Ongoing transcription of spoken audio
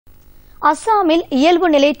அஸ்ஸாமில் இயல்பு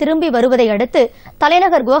நிலை திரும்பி வருவதை அடுத்து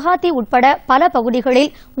தலைநகர் குவஹாத்தி உட்பட பல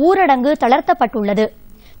பகுதிகளில் ஊரடங்கு தளர்த்தப்பட்டுள்ளது.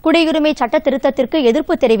 குடியுரிமை சட்ட திருத்தத்திற்கு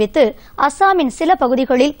எதிர்ப்பு தெரிவித்து அஸ்ஸாமின் சில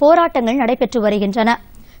பகுதிகளில் போராட்டங்கள் நடைபெற்று வருகின்றன.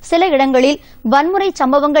 சில இடங்களில் வன்முறை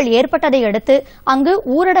சம்பவங்கள் ஏற்பட்டதை அடுத்து அங்கு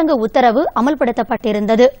ஊரடங்கு உத்தரவு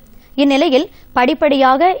அமல்படுத்தப்பட்டிருந்தது. இந்நிலையில்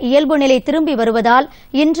படிப்படியாக இயல்பு நிலை திரும்பி வருவதால்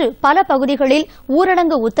இன்று பல பகுதிகளில்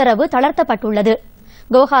ஊரடங்கு உத்தரவு தளர்த்தப்பட்டுள்ளது.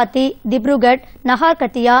 குவஹாத்தி, திப்ருகட்,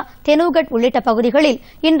 நஹார்கத்தியா, தெனுகட் உள்ளிட்ட பகுதிகளில்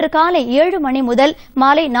இன்று காலை 7 மணி முதல்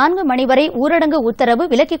மாலை 4 மணி வரை ஊரடங்கு உத்தரவு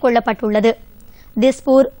விலக்கிக் கொள்ளப்பட்டுள்ளது.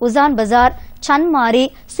 திஸ்பூர், உசான் பஜார், சன்மாரி,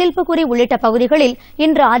 சில்புகுரி உள்ளிட்ட பகுதிகளில்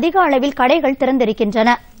இன்று அதிக அளவில் கடைகள் திறந்திருக்கின்றன.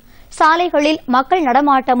 சாலைகளில் மக்கள்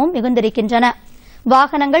நடமாட்டமும் மிகுந்திருக்கின்றன.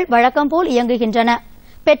 வாகனங்கள் வழக்கம்போல் இயங்குகின்றன.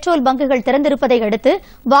 பெட்ரோல் பங்குகள் திறந்திருப்பதை அடுத்து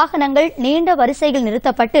வாகனங்கள் நீண்ட வரிசையில்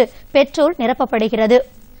நிறுத்தப்பட்டு பெட்ரோல் நிரப்பப்படுகிறது.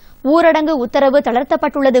 ஊரடங்கு உத்தரவு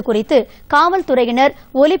தளர்த்தப்பட்டுள்ளது குறித்து காவல்துறையினர்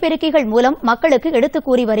ஒலிபெருக்கிகள் மூலம் மக்களுக்கு எடுத்துக்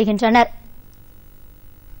கூறி வருகின்றனர்.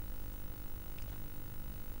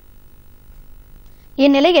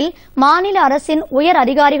 இந்நிலையில் மாநில அரசின் உயர்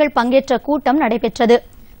அதிகாரிகள் பங்கேற்ற கூட்டம் நடைபெற்றது.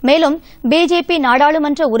 மேலும் பிஜேபி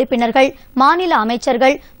நாடாளுமன்ற உறுப்பினர்கள், மாநில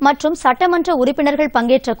அமைச்சர்கள் மற்றும் சட்டமன்ற உறுப்பினர்கள்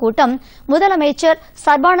பங்கேற்ற கூட்டம் முதலமைச்சர்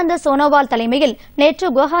சர்பானந்த சோனோவால் தலைமையில் நேற்று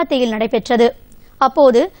குவஹாத்தியில் நடைபெற்றது.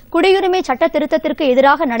 அப்போது குடியுரிமை சட்ட திருத்தத்திற்கு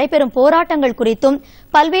எதிராக நடைபெறும் போராட்டங்கள் குறித்தும்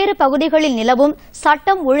பல்வேறு பகுதிகளில் நிலவும்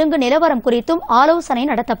சட்டம் ஒழுங்கு நிலவரம் குறித்தும் ஆலோசனை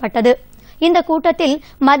நடத்தப்பட்டது. இந்த கூட்டத்தில்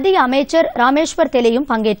மத்திய அமைச்சர் ராமேஸ்வர் தெலியும்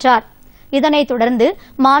பங்கேற்றார். இதனைத் தொடர்ந்து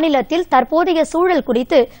மாநிலத்தில் தற்போதைய சூழல்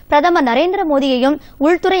குறித்து பிரதமர் நரேந்திர மோடியையும்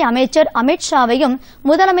உள்துறை அமைச்சர் அமித் ஷாவையும்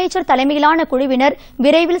முதலமைச்சர் தலைமையிலான குழுவினர்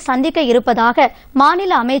விரைவில் சந்திக்க இருப்பதாக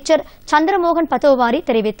மாநில அமைச்சர் சந்திரமோகன் பத்தோவாரி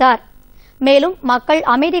தெரிவித்தார். மேலும் மக்கள்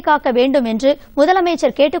அமைதி காக்க வேண்டும் என்று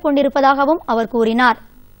முதலமைச்சர் கேட்டுக் கொண்டிருப்பதாகவும் அவர் கூறினார்.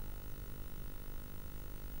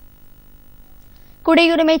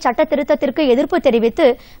 குடியுரிமை சட்ட திருத்தத்திற்கு எதிர்ப்பு தெரிவித்து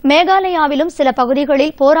மேகாலயாவிலும் சில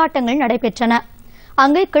பகுதிகளில் போராட்டங்கள் நடைபெற்றன.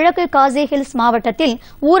 அங்கு கிழக்கு காசி ஹில்ஸ் மாவட்டத்தில்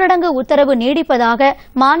ஊரடங்கு உத்தரவு நீடிப்பதாக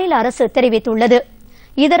மாநில அரசு தெரிவித்துள்ளது.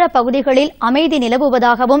 இதர பகுதிகளில் அமைதி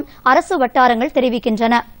நிலவுவதாகவும் அரசு வட்டாரங்கள்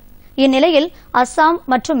தெரிவிக்கின்றன. இந்நிலையில் அஸ்ஸாம்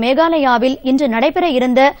மற்றும் மேகாலயாவில் இன்று நடைபெற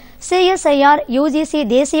இருந்த CSIR UGC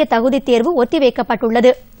தேசிய தகுதித் தேர்வு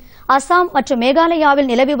ஒத்திவைக்கப்பட்டுள்ளது. அஸ்ஸாம் மற்றும் மேகாலயாவில்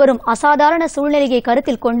நிலவி வரும் அசாதாரண சூழ்நிலையை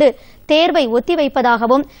கருத்தில் கொண்டு தேர்வை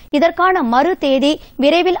ஒத்திவைப்பதாகவும் இதற்கான மறு தேதி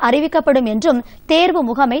விரைவில் அறிவிக்கப்படும் என்றும் தேர்வு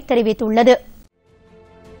முகமை தெரிவித்துள்ளது.